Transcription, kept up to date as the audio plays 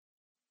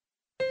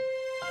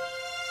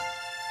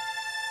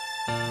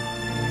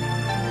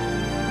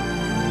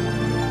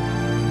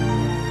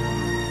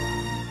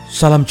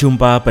Salam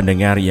jumpa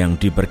pendengar yang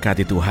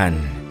diberkati Tuhan.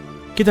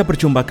 Kita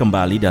berjumpa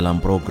kembali dalam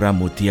program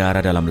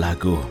Mutiara dalam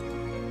Lagu.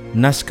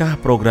 Naskah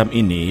program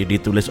ini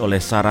ditulis oleh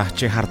Sarah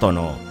C.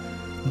 Hartono,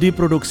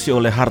 diproduksi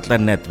oleh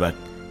Heartline Network,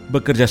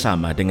 bekerja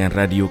sama dengan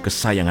radio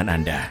kesayangan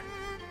Anda.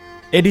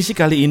 Edisi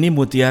kali ini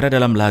Mutiara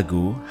dalam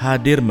Lagu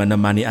hadir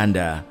menemani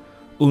Anda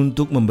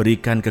untuk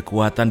memberikan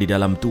kekuatan di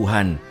dalam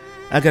Tuhan,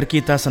 agar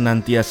kita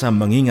senantiasa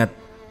mengingat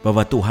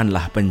bahwa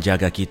Tuhanlah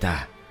penjaga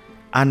kita.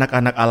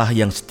 Anak-anak Allah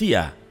yang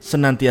setia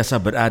senantiasa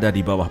berada di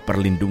bawah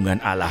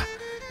perlindungan Allah,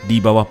 di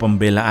bawah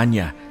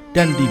pembelaannya,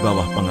 dan di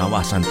bawah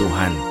pengawasan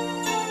Tuhan.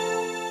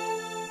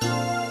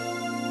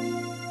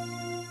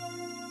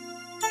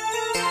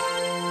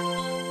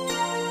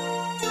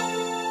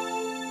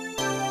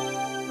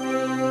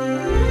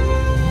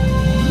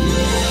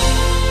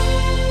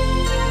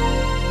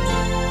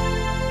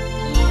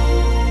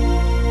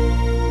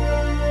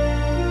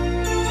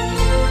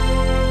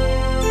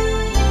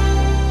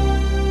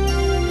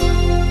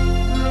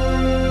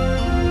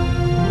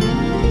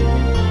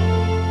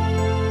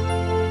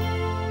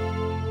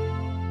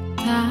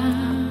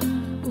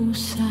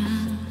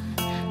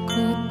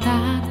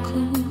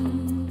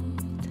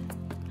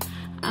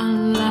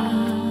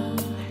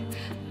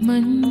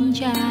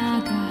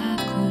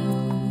 Penjagaku,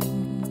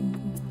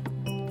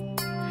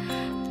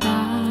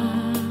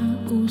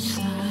 tak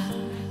usah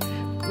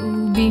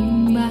ku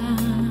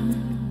bimbang.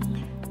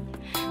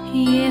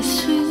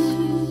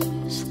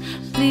 Yesus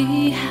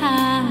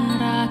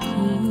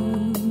peliharaku,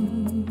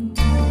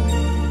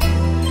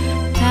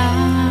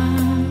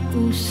 tak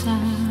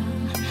usah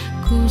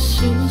ku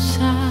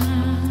susah.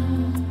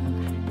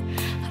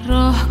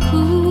 Roh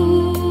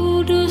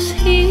Kudus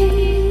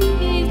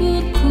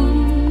hiburku,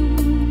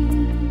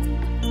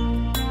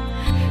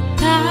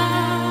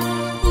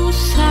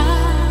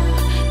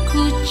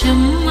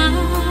 cemas,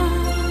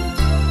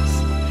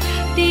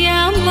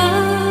 Dia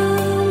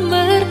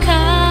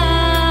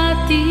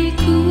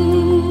memberkatiku.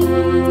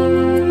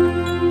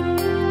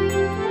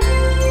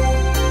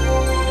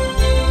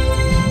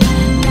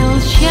 El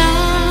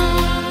Shaddai,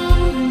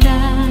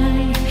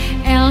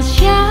 El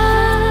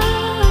Shaddai,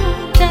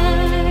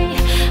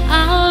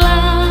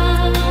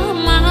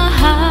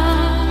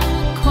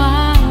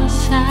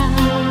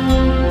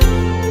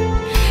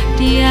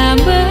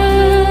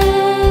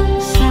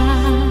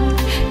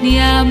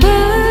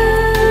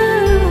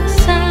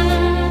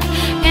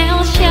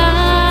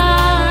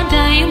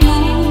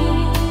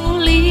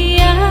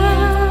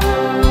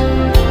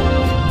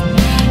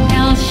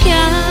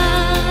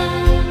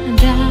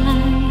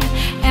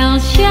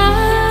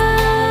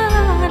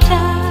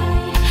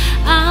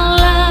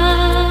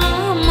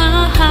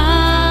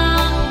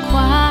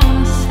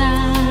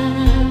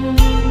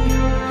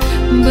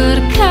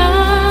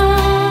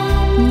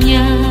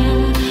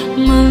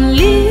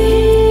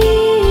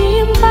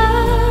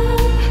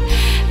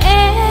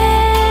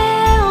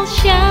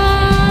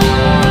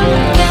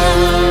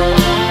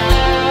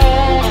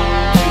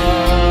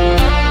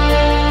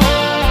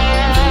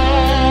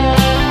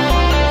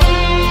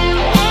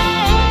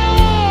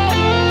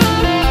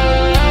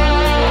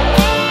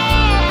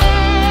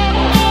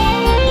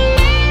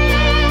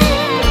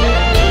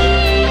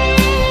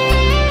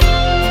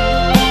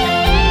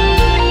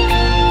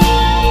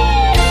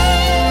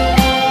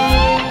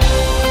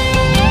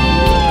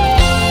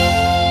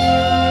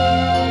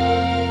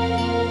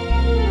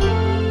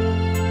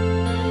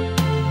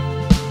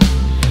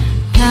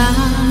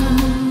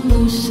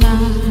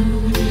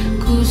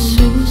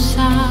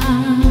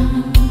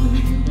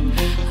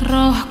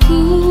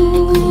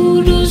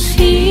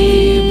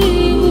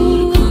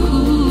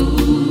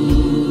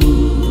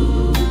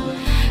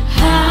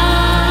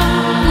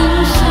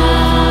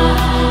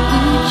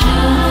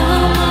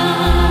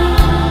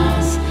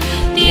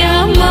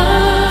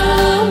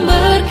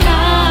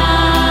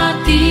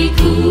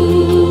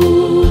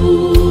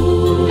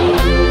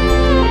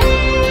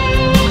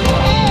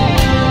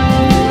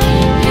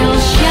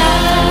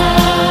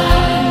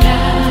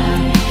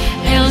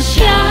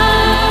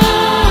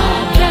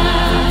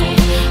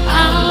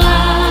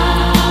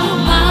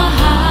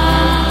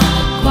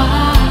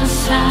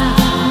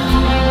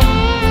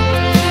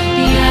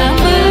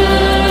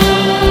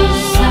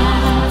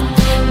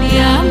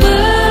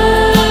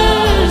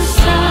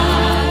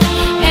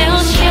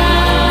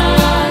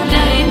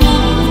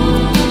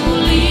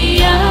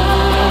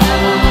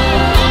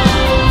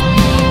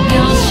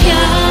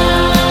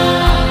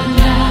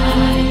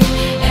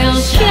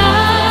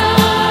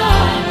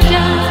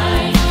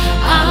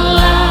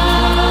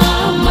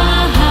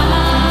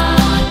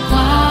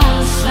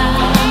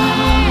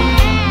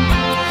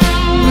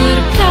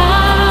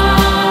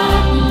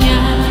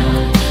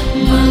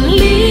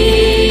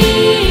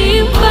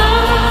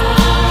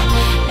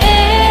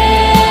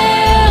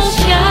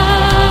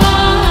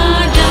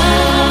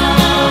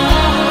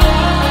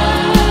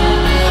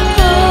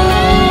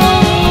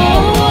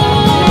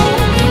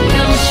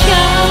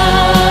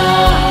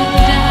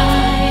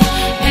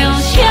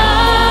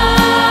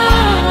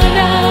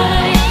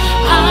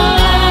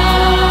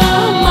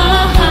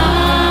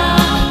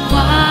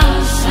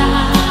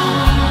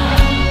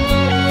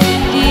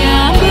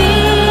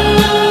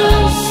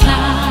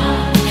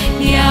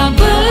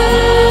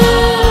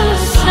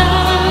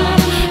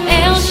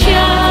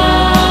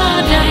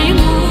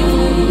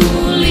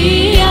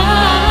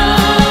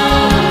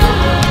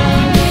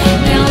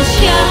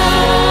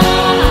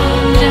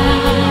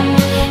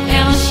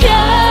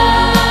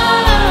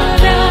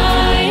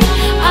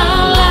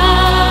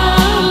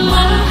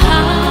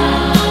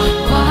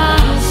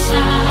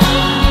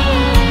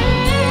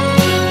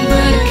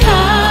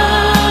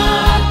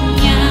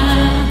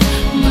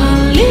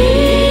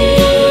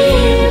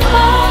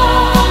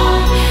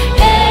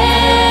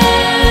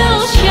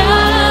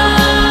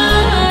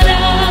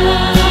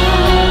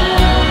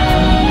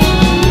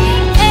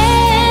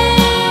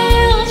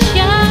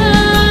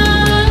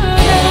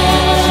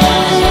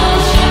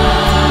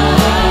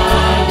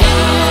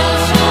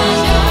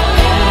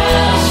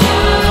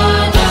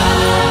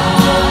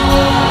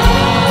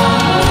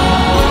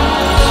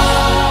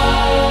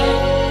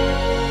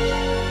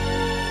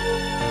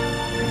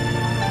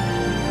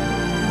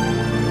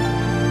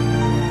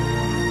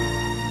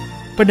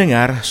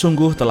 Pendengar,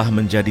 sungguh telah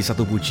menjadi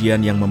satu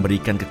pujian yang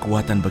memberikan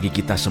kekuatan bagi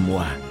kita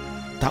semua.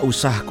 Tak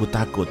usah ku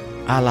takut,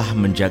 Allah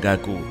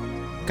menjagaku,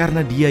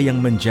 karena Dia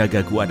yang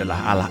menjagaku adalah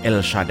Allah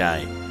El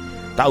Shaddai.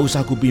 Tak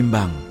usah ku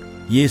bimbang,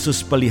 Yesus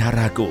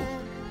peliharaku,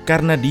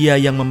 karena Dia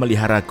yang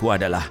memeliharaku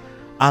adalah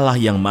Allah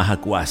yang Maha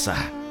Kuasa.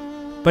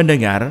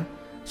 Pendengar,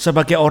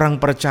 sebagai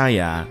orang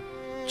percaya,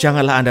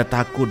 janganlah Anda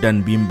takut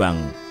dan bimbang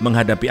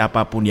menghadapi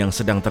apapun yang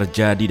sedang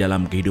terjadi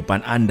dalam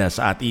kehidupan Anda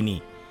saat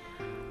ini.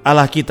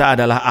 Allah kita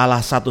adalah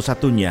Allah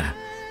satu-satunya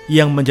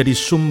yang menjadi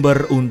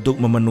sumber untuk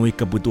memenuhi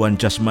kebutuhan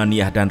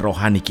jasmaniah dan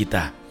rohani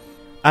kita.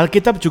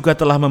 Alkitab juga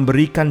telah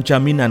memberikan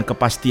jaminan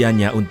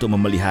kepastiannya untuk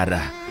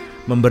memelihara,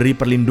 memberi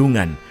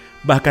perlindungan.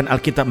 Bahkan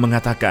Alkitab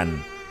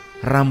mengatakan,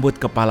 rambut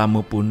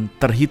kepalamu pun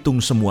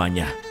terhitung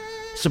semuanya.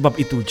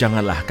 Sebab itu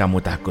janganlah kamu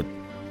takut.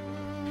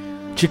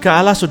 Jika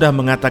Allah sudah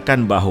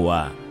mengatakan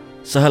bahwa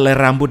sehelai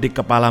rambut di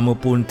kepalamu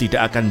pun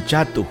tidak akan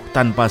jatuh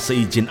tanpa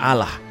seizin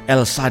Allah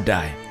El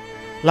Shaddai,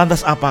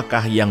 lantas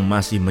apakah yang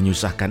masih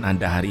menyusahkan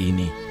Anda hari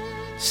ini?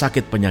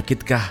 Sakit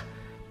penyakitkah?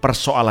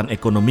 Persoalan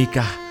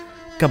ekonomikah?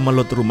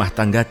 Kemelut rumah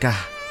tanggakah?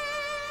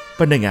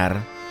 Pendengar,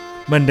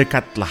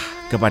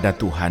 mendekatlah kepada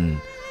Tuhan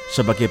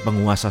sebagai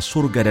penguasa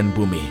surga dan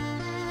bumi.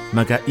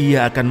 Maka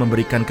Ia akan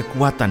memberikan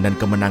kekuatan dan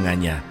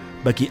kemenangannya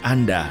bagi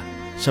Anda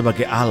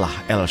sebagai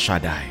Allah El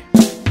Shaddai.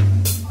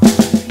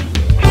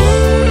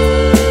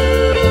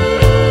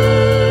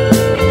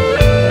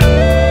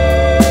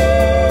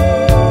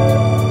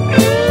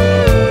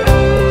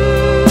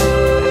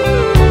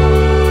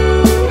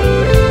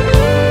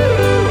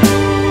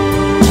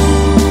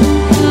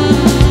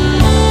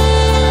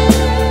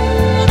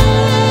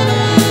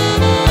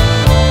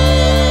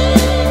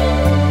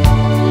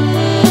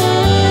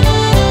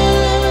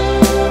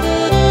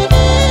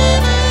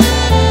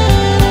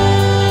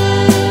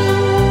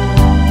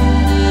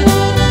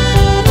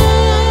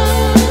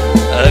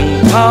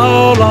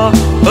 Engkaulah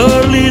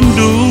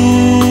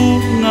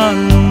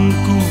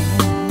perlindunganku,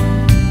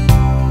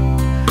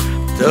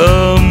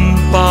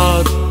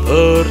 tempat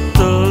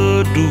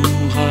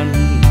perteduhan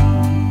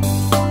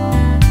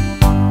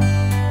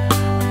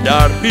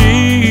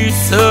dari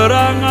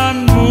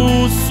serangan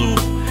musuh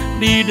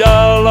di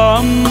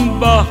dalam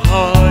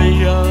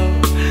bahaya.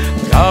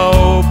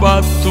 Kau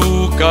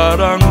batu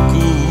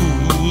karangku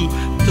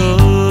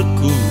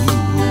teguh,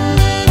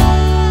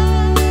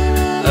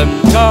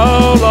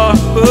 Engkaulah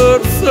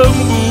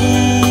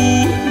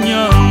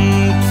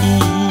persembunyianku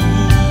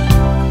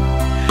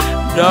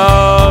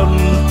dan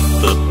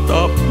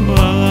tetap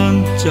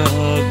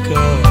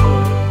menjaga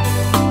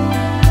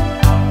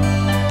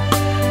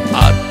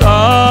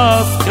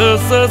atas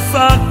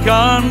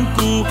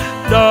kesesakanku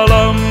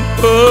dalam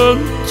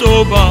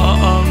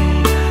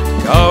pencobaan.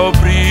 Kau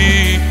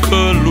beri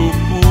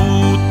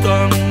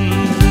keluputan,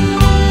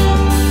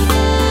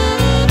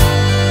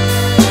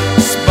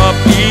 sebab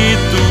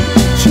itu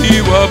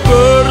jiwa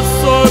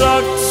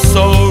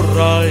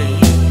bersorak-sorai,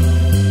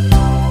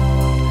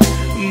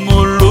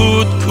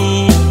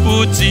 mulutku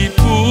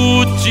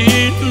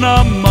puji-puji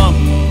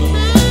namamu.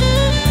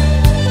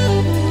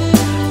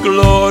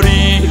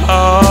 Glory,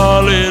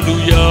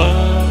 haleluya,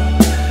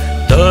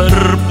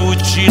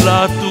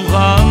 terpujilah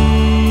Tuhan,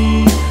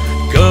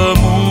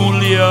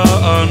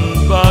 kemuliaan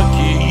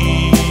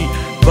bagi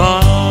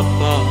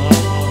Bapa.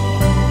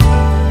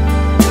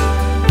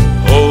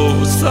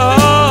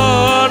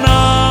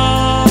 Hosana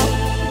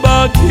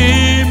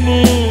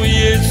bagimu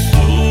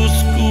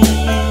Yesusku,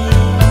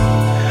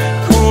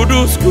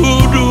 kudus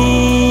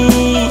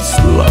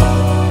kuduslah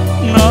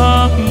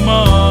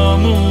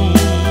namamu,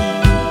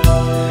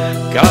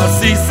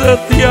 kasih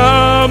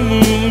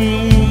setiamu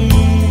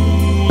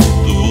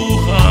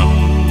Tuhan,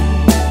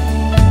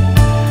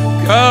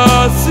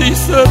 kasih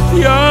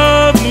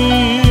setiamu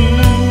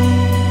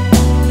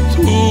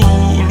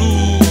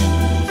tulus,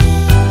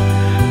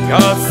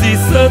 kasih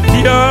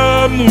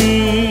setiamu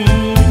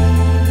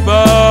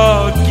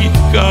bagi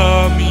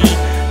kami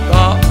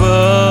tak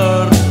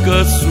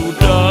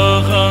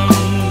berkesudahan.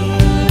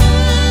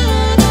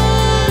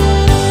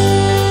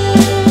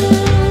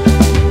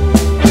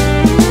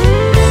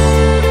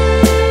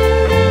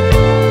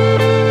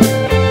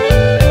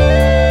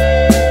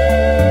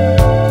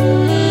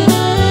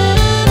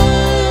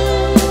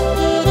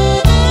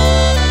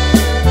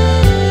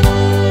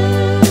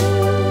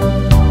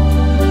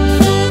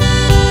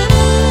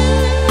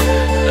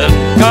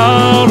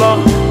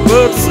 Engkaulah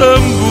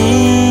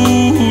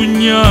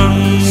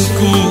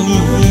persembunyianku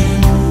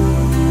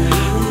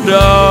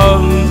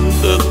dan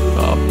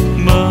tetap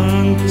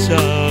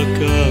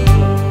menjaga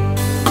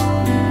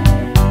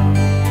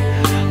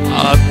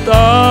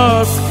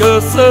atas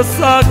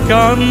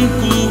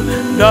kesesakanku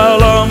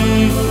dalam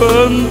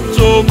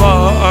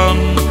pencobaan.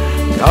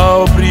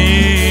 Kau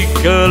beri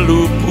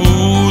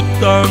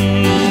keluputan,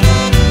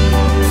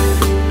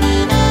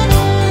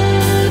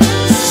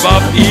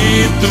 sebab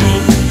itu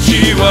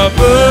jiwa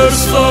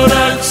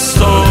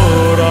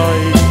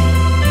bersorak-sorai,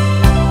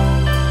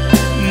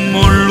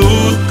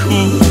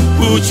 mulutku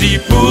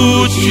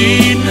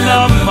puji-puji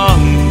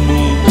namamu.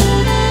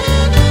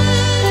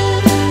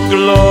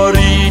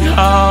 Glory,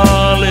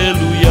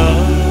 haleluya.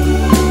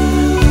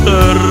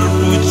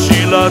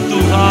 Terpujilah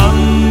Tuhan,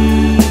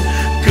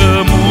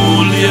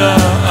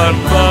 kemuliaan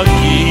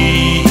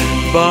bagi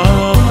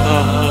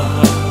Bapa.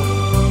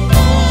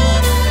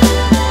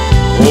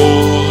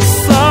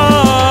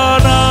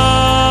 Hosana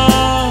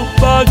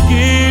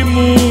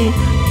bagimu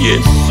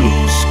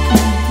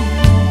Yesusku.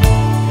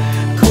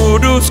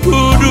 Kudus,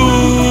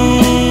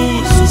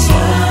 kudus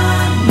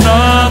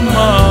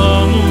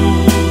namamu.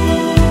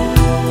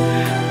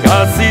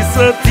 Kasih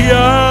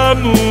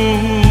setiamu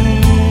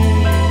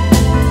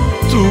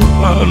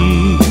Tuhan,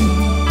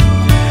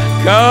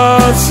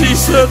 kasih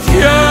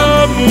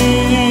setiamu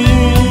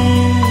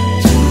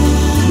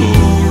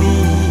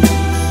tulus,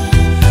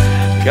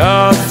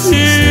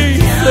 kasih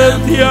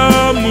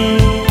setiamu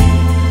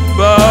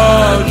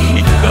bagi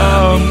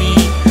kami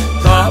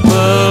tak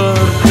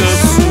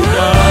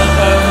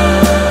berkesudahan.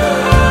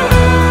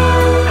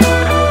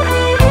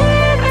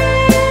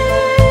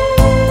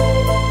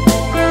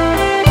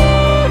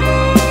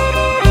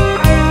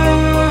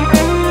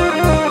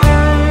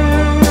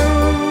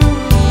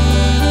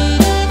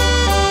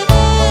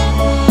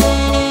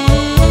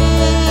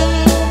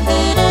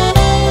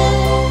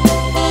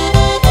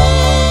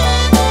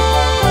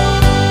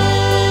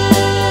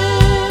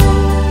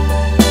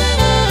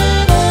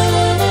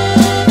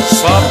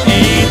 Sebab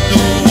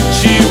itu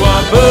jiwa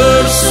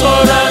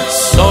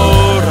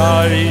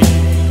bersorak-sorai,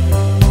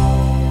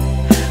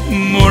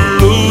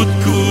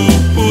 mulutku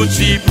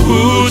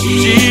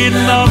puji-puji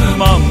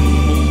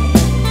namamu.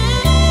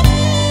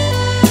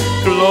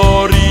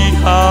 Glory,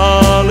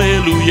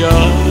 haleluya.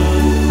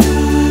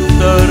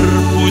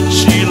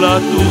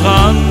 Terpujilah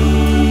Tuhan,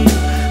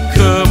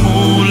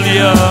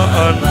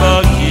 kemuliaan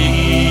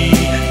bagi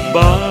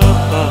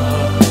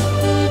Bapa.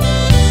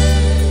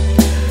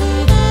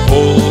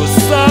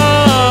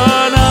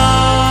 Hosana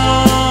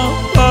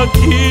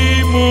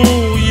bagimu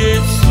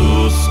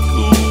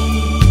Yesusku.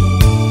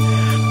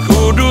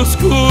 Kudus,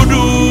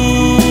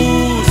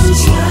 kudus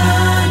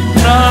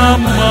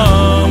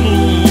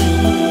namamu.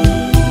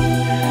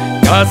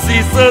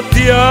 Kasih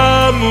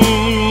setiamu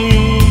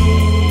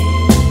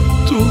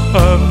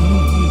Tuhan,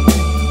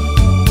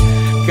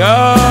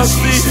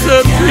 kasih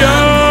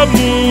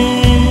setiamu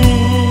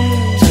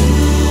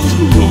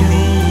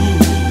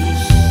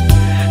tulus,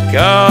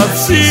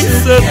 kasih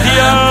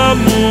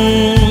setiamu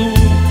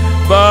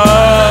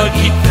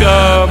bagi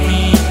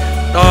kami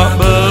tak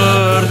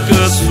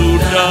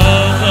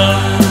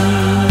berkesudahan.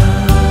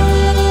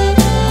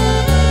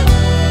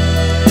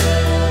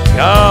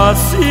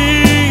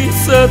 Kasih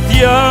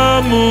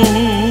setiamu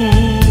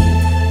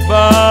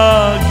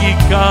bagi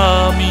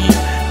kami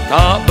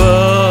tak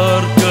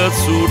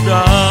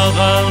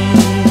berkesudahan.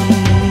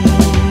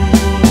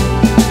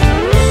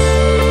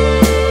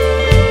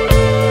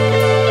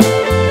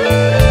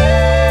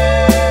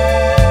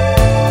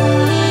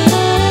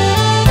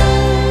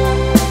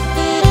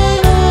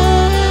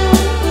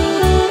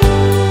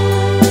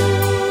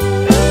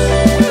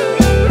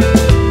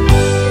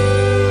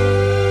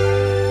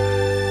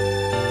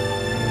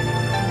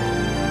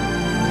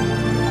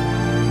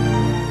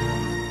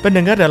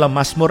 Pendengar, dalam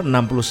Mazmur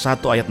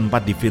 61 ayat 4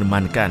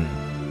 difirmankan,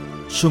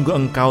 sungguh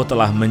engkau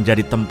telah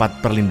menjadi tempat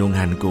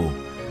perlindunganku,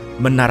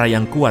 menara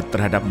yang kuat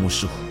terhadap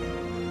musuh.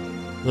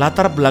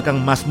 Latar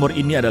belakang Mazmur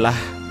ini adalah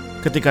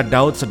ketika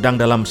Daud sedang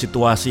dalam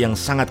situasi yang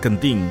sangat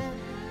genting.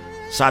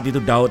 Saat itu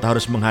Daud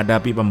harus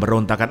menghadapi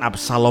pemberontakan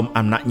Absalom,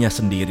 anaknya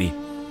sendiri.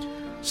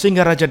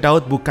 Sehingga Raja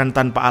Daud bukan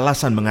tanpa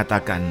alasan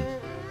mengatakan,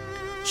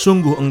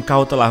 sungguh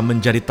engkau telah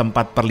menjadi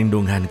tempat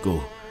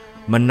perlindunganku,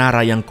 menara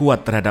yang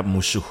kuat terhadap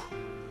musuh.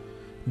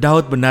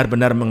 Daud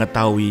benar-benar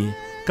mengetahui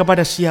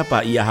kepada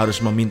siapa ia harus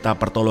meminta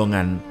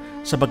pertolongan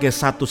sebagai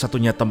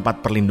satu-satunya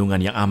tempat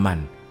perlindungan yang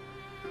aman.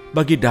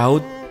 Bagi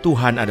Daud,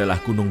 Tuhan adalah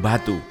gunung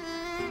batu.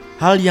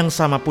 Hal yang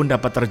sama pun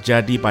dapat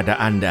terjadi pada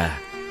Anda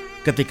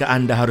ketika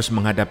Anda harus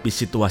menghadapi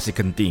situasi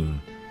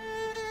genting.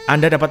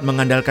 Anda dapat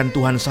mengandalkan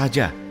Tuhan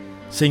saja,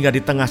 sehingga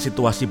di tengah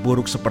situasi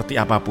buruk seperti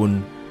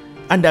apapun,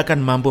 Anda akan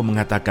mampu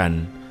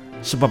mengatakan,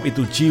 sebab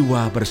itu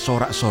jiwa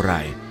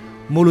bersorak-sorai,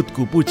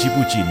 mulutku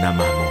puji-puji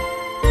namamu.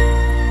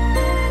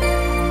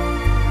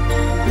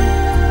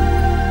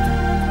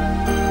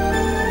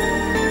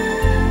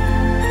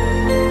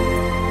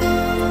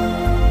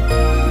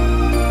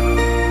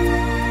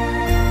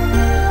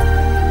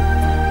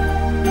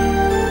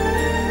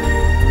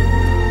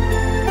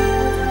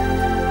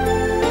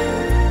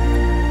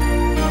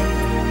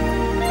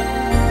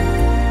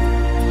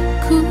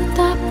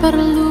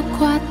 Perlu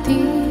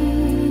khawatir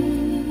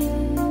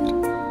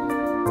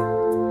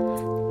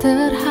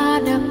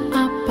terhadap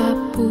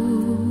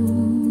apapun.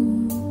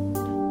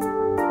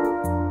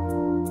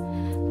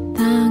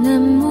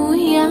 Tanganmu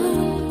yang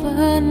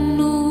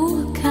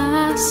penuh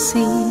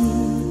kasih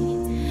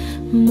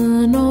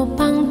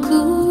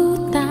menopangku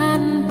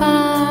tanpa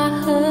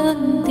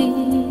henti.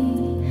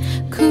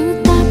 Ku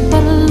tak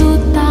perlu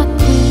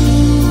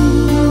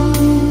takut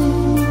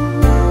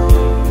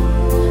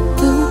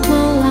untuk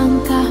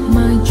melangkah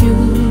maju.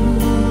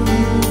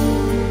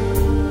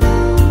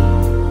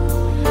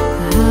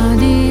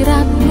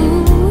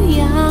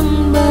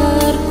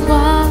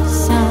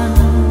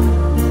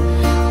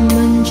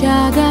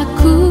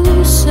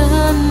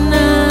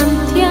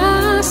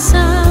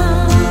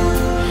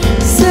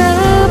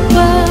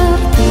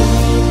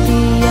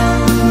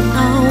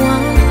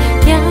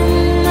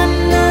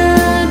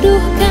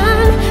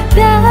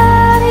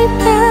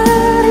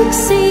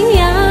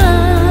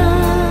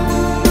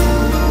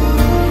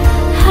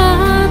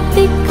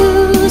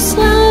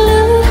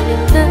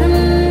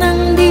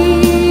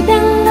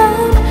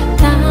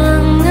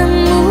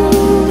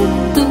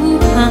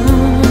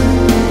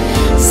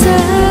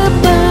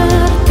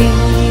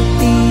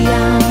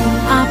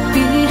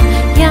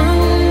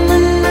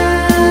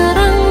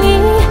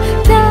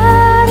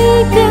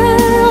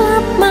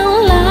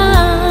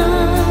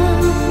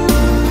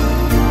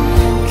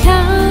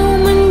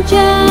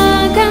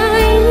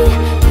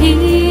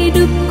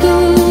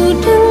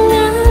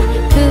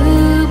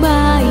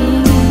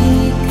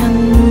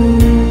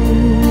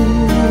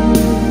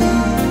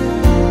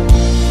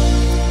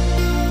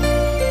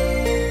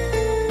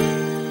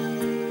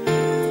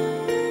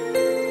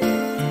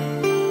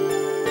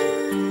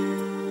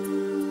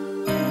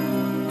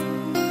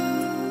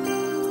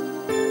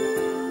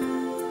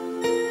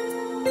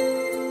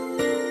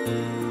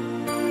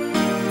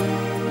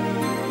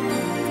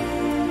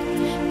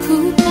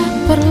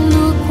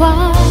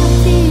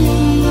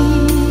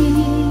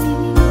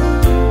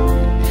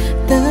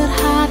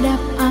 terhadap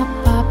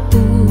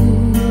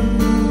apapun.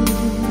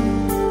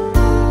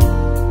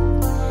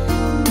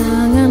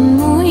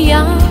 Tanganmu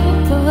yang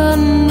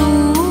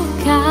penuh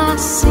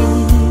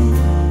kasih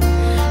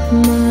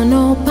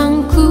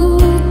menopangku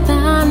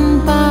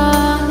tanpa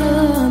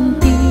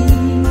henti.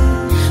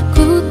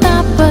 Ku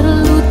tak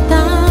perlu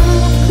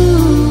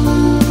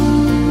takut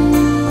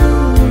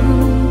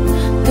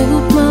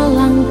untuk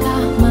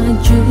melangkah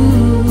maju.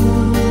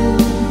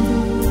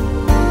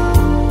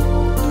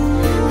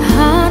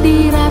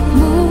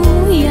 Hadiratmu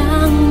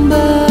yang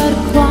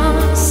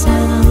berkuasa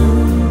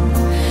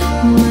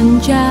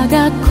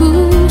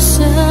menjagaku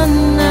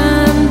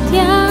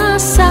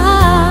senantiasa,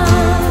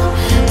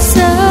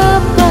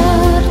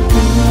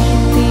 seperti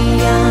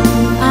tiang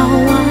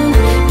awan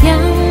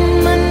yang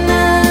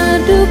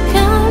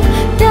meneduhkan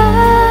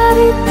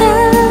dari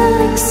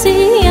terik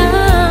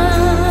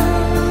siang.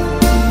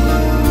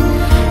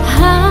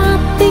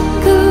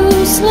 Hatiku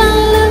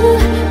selalu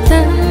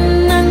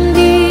tenang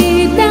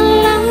di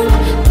dalam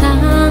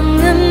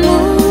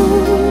tanganmu,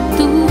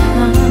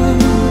 Tuhan,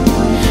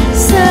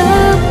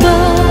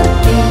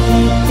 seperti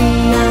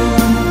tiang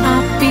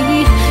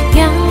api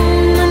yang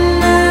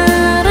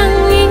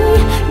menerangi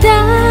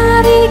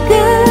dari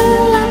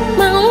gelap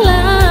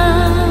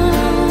malam.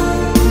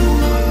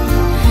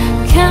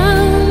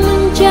 Kau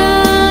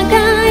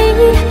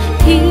menjagai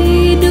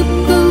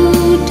hidupku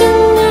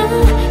dengan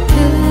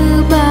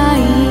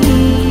kebaikanmu.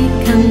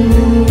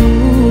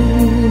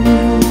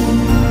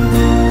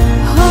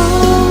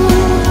 Oh,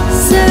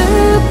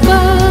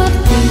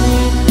 seperti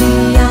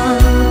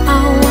tiang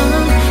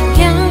awan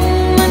yang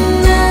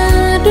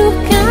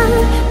meneduhkan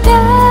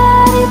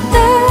dari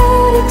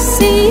terik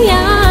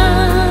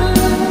siang.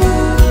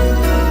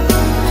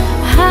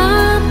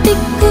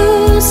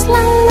 Hatiku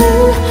selalu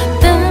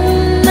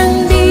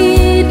tenang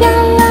di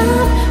dalam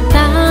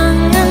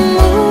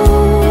tanganmu,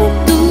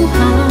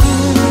 Tuhan,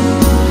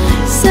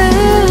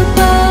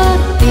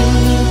 seperti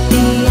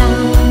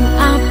tiang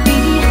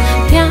api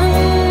yang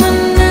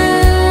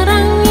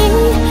menerangi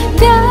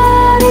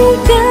dari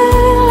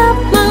gelap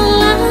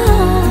malam.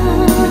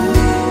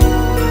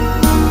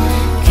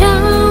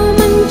 Kau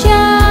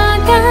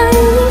menjagai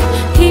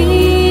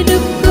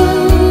hidupku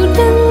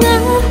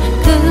dengan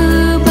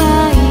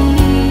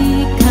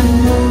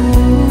kebaikanmu.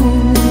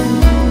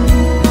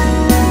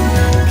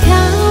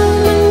 Kau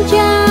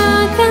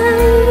menjagai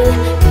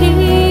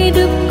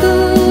hidupku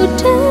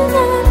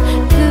dengan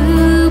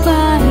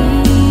kebaikanmu.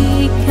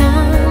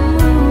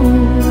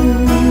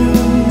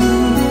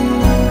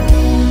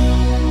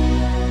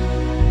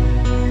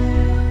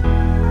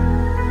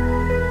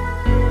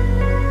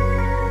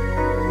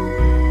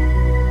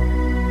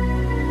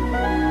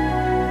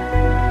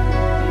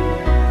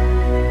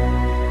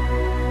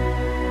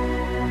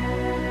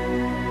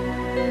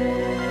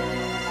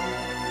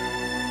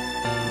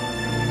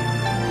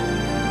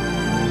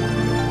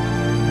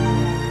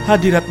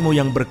 Hadiratmu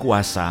yang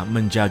berkuasa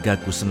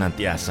menjagaku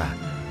senantiasa.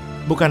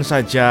 Bukan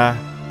saja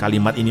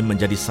kalimat ini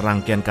menjadi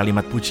serangkaian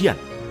kalimat pujian,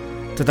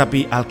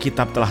 tetapi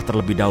Alkitab telah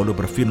terlebih dahulu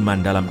berfirman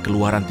dalam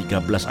Keluaran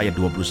 13 ayat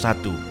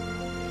 21.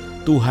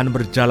 Tuhan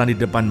berjalan di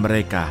depan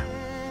mereka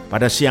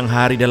pada siang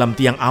hari dalam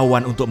tiang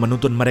awan untuk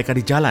menuntun mereka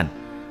di jalan,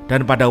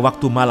 dan pada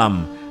waktu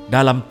malam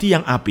dalam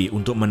tiang api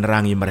untuk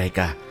menerangi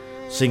mereka,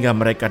 sehingga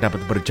mereka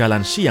dapat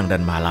berjalan siang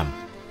dan malam.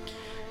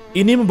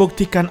 Ini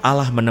membuktikan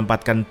Allah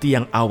menempatkan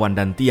tiang awan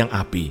dan tiang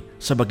api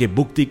sebagai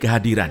bukti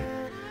kehadiran,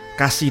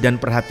 kasih dan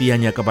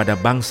perhatiannya kepada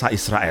bangsa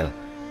Israel.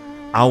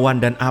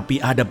 Awan dan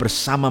api ada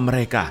bersama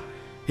mereka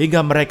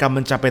hingga mereka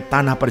mencapai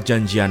tanah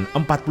perjanjian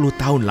 40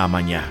 tahun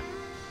lamanya.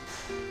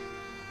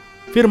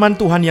 Firman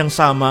Tuhan yang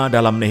sama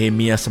dalam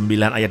Nehemia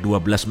 9 ayat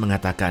 12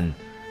 mengatakan,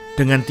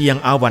 "Dengan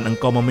tiang awan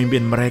engkau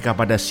memimpin mereka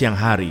pada siang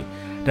hari,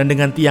 dan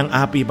dengan tiang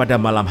api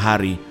pada malam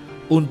hari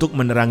untuk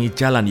menerangi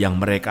jalan yang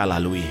mereka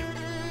lalui."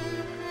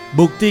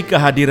 Bukti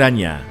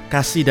kehadirannya,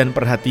 kasih dan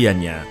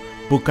perhatiannya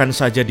bukan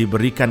saja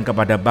diberikan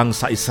kepada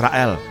bangsa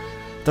Israel,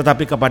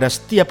 tetapi kepada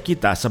setiap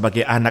kita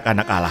sebagai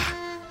anak-anak Allah.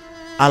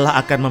 Allah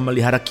akan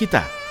memelihara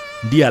kita,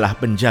 Dialah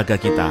penjaga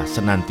kita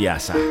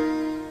senantiasa.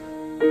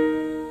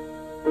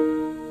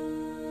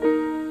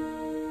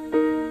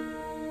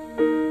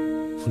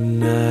 When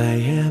I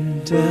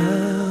am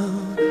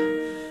down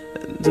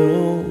and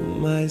oh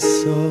my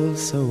soul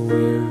so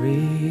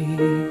weary,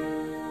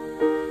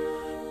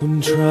 when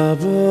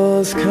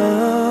troubles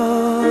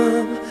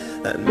come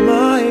and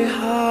my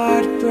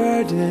heart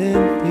burden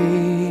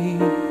me,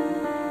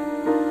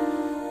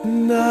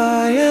 and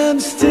I am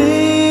still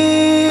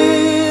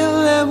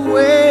and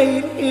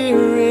wait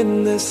here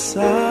in the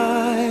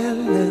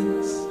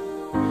silence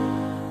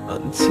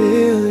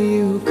until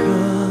you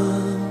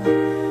come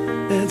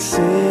and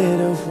sit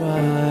a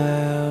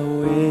while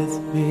with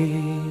me.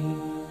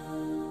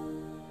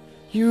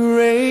 You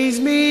raise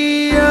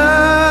me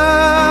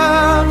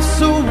up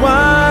so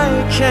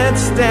I can't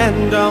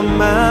stand on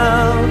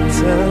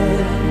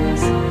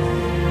mountains.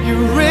 You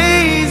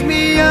raise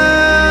me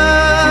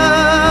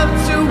up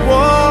to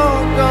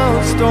walk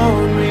on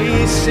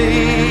stormy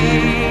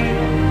seas.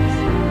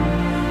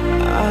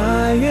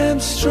 I am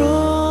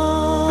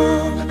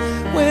strong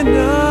when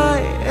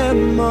I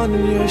am on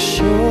your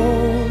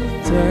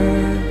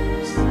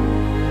shoulders.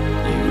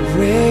 You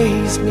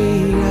raise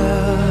me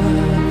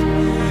up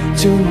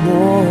to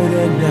more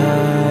than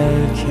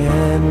I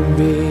can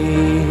be.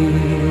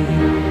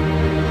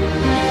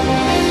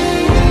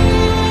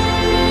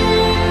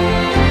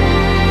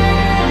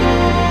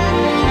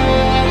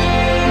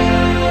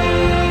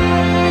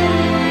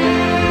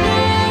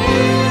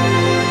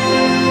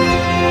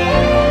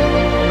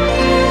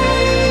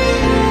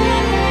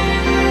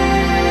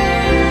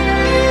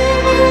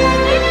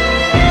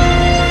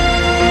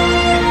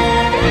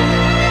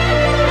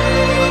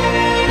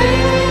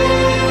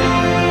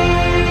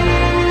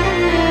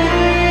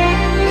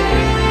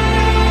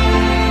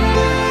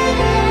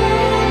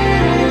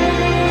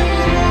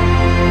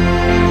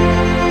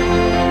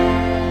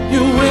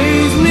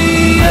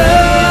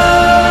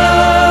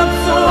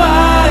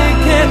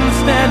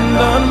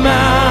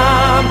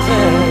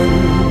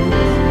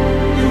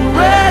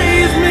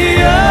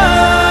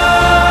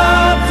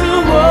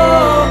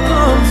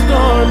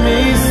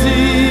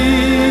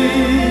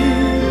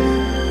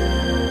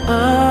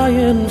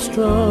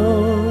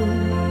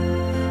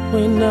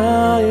 When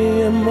I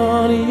am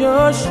on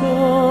your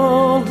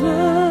shoulders,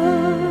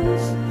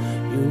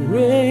 you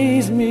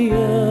raise me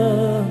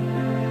up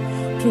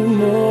to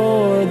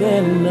more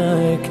than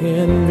I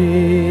can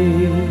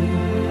be.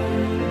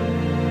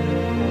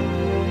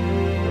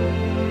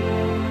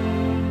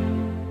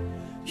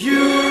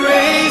 You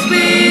raise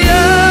me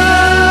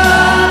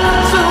up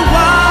so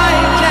I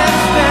can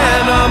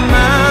stand on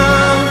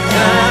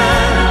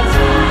mountains.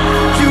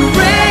 You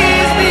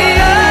raise me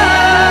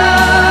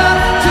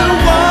up to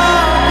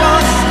walk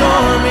on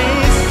stormy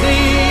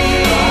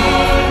seas.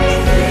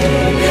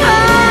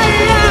 I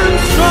am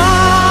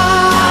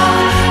strong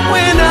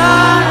when I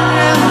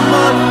am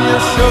on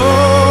your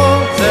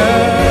shoulders.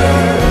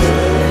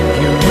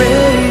 You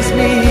raise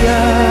me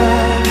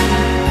up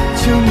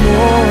to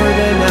more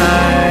than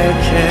I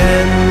can be.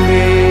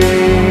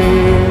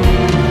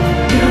 You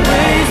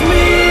raise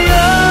me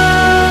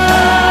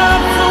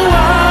up so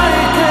I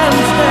can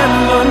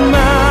stand on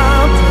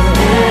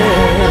mountains.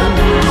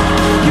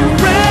 You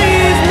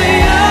raise me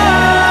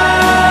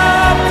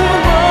up to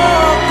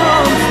walk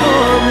on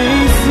stormy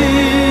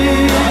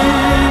seas.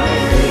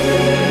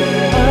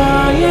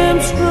 I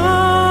am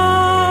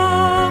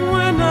strong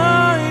when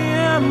I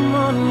am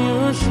on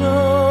your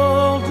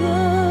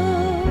shoulder.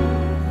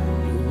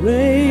 You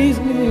raise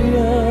me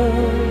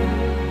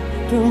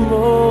up to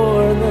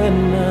more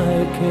than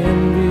I can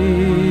be.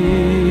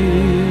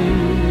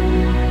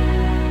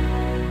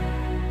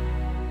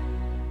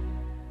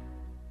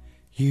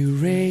 You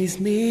raise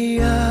me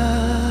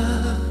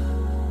up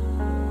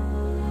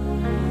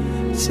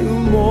to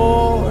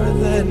more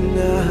than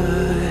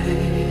I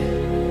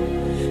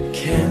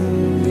can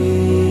be.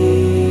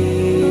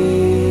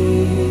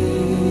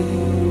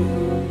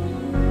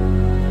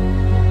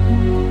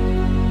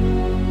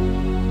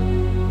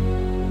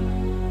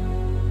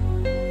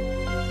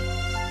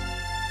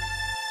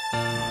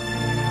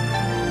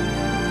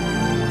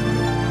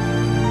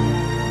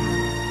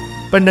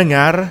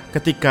 Pendengar,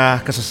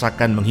 ketika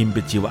kesesakan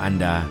menghimpit jiwa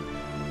Anda,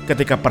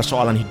 ketika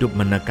persoalan hidup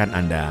menekan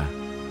Anda,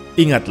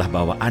 ingatlah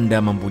bahwa Anda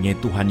mempunyai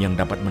Tuhan yang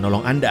dapat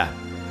menolong Anda.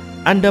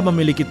 Anda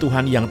memiliki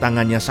Tuhan yang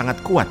tangannya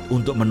sangat kuat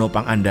untuk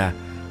menopang Anda,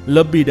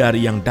 lebih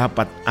dari yang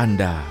dapat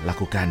Anda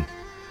lakukan.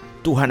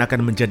 Tuhan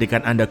akan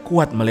menjadikan Anda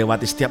kuat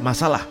melewati setiap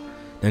masalah,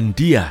 dan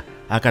Dia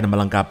akan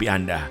melengkapi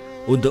Anda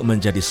untuk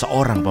menjadi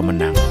seorang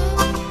pemenang.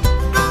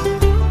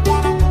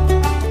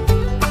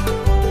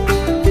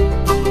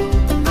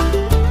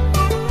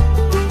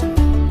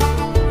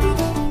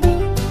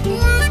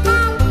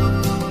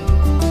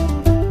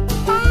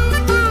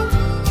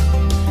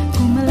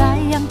 Ku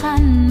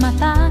melayangkan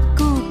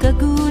mataku ke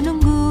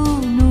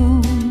gunung-gunung.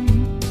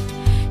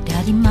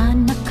 Dari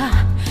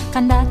manakah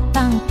kan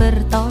datang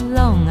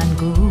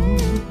pertolonganku?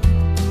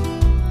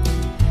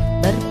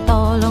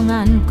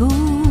 Pertolonganku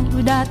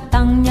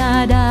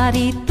datangnya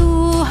dari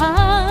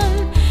Tuhan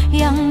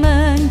yang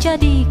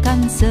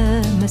menjadikan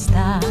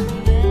semesta.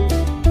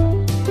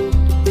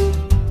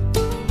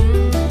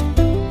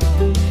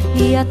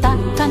 Ia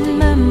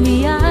takkan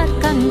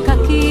membiarkan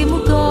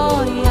kakimu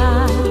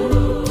goyah.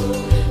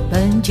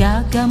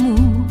 Penjagamu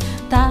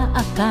tak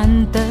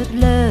akan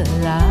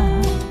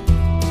terlelap.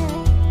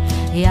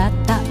 Ia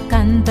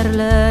takkan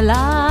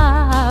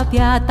terlelap,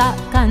 ia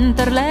takkan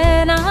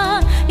terlena.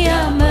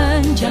 Ia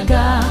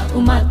menjaga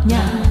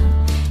umatnya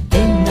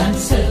dengan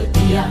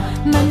setia.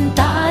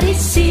 Mentari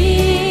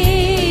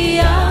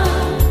siang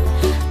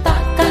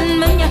takkan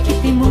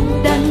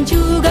menyakitimu, dan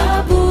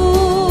juga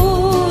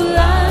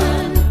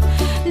bulan.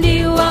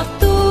 Di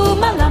waktu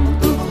malam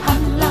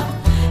Tuhanlah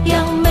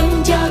yang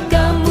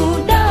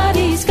menjagamu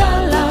dari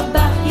segala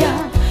bahaya.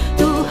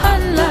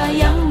 Tuhanlah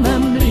yang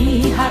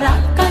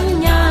memeliharakan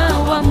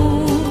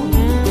nyawamu.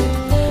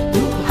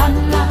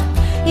 Tuhanlah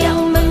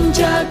yang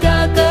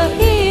menjaga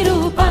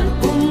kehidupan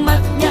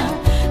umatnya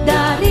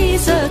dari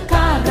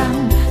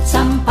sekarang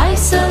sampai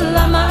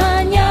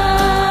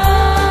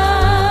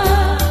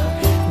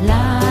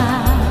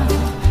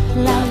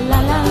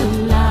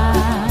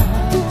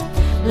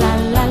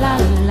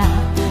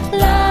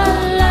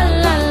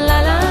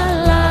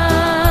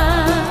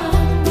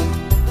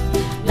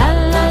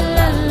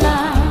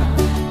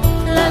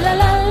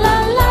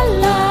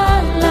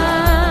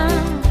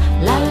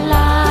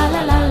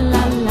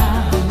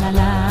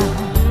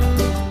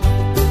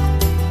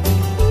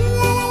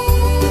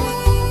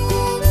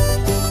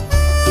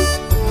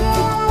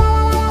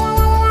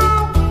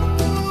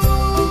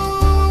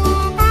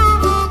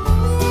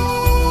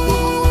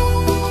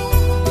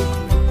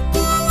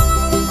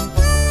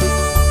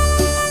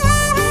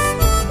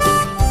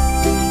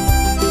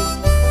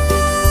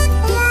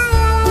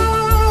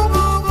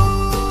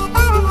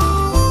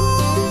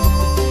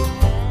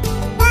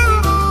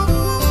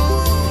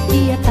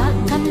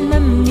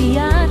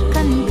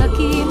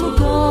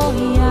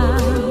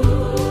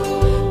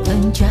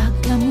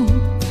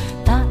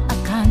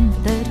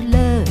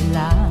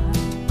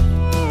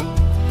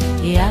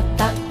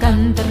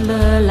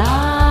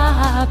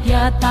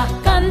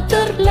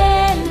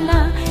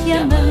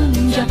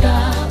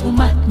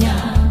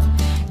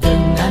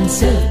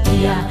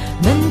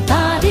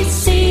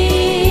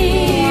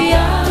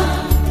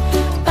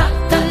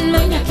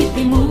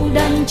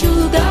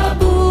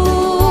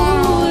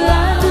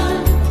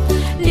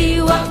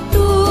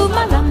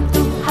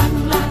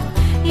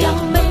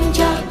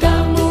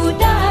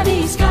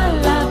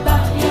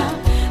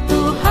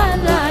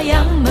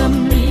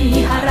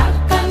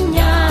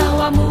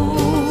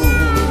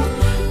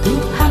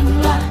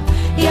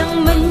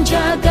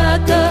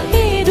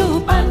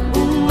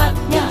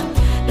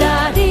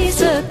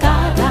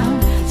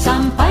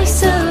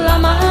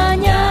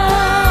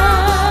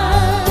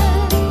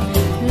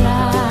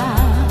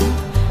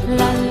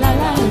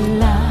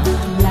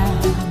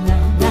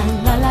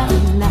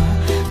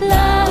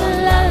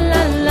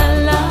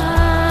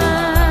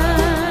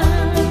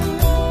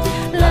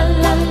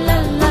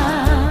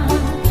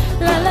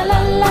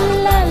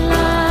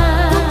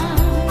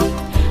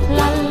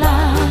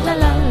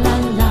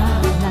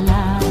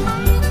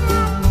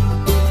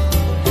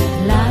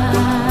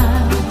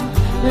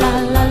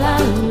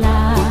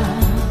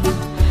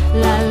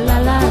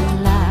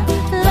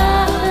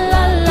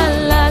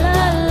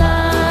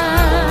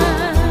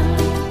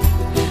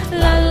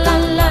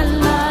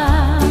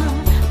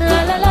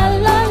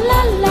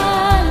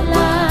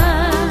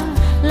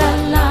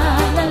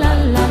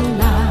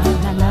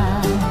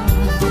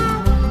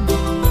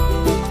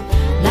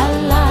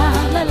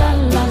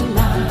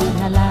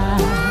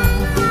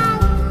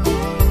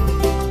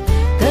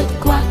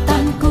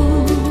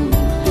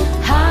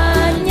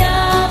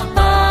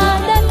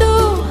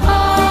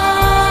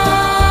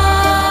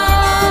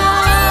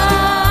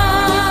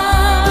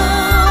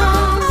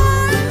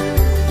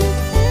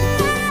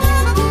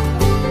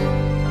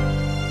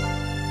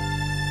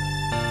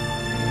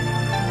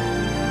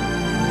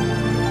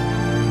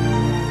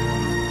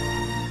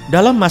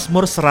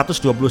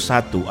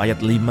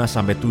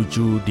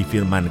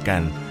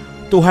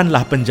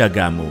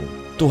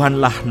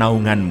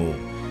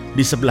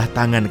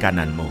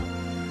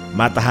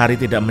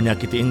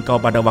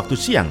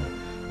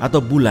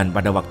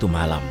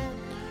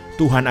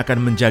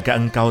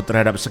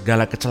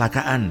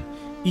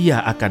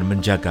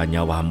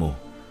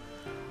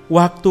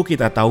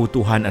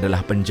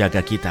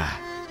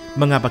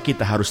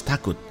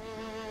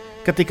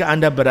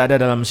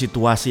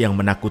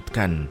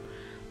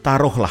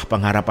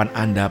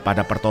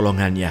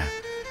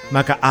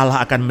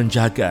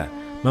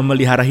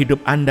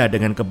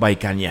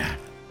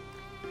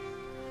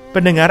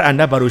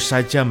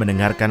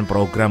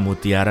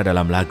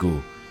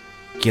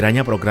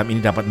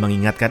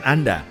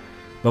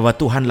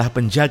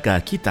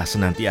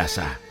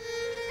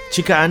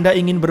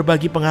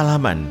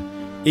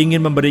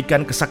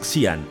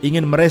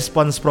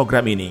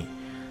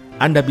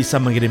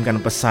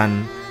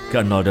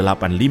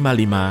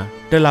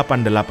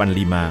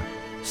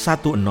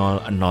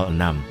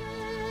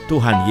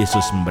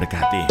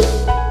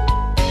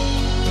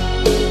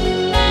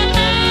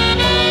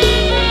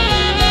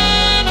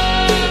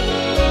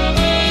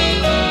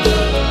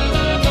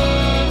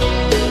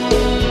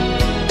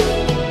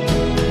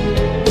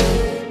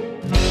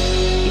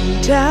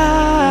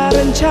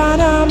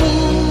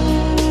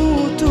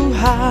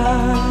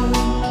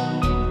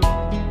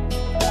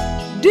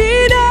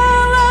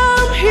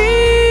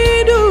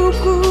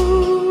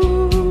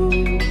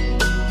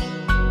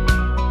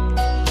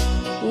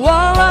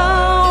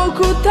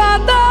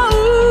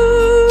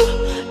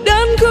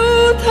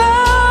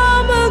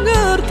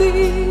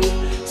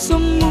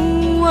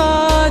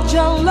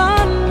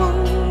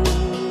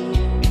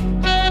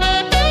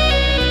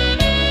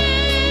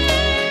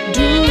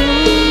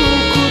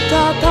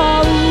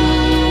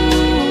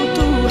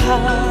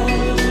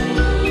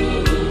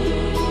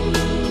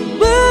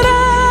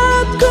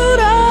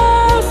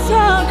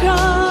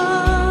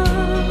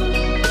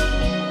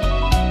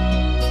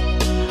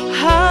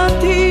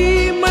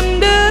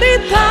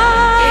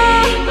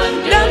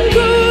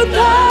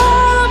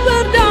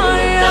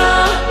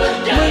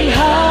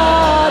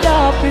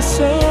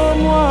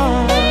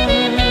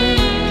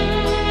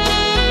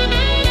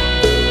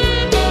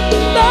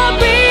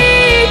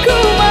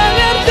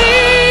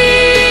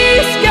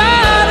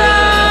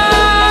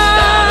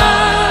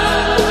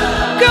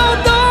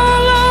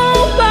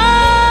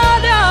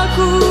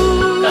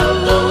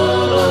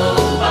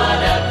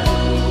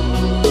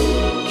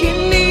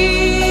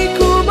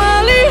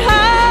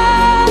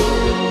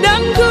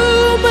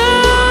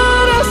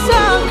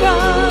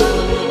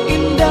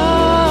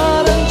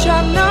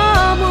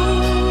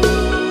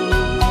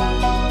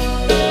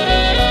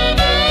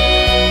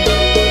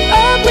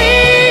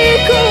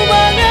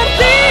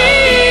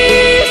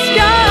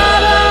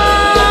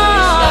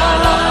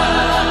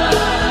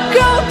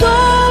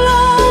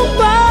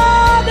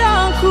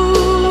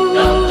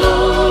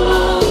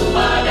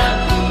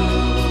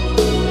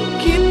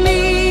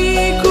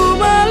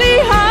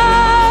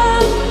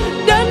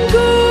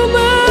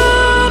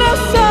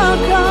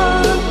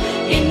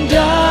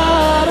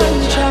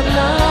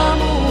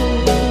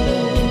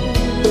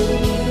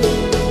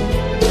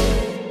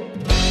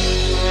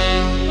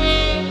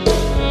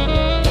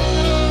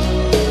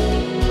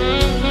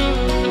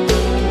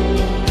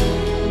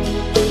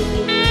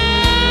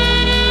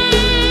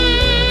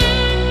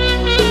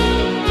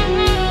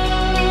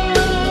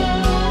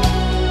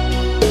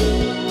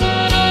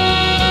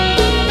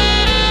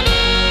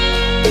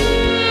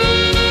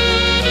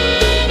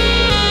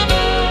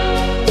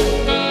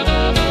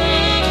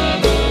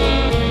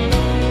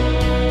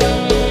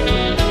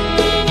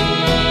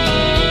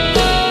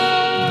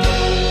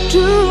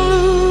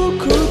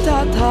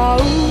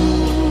tahu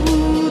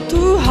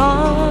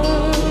Tuhan,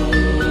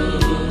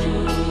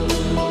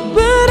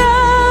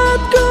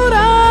 berat ku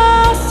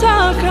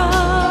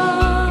rasakan,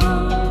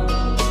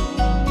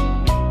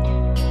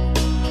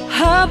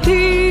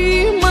 hati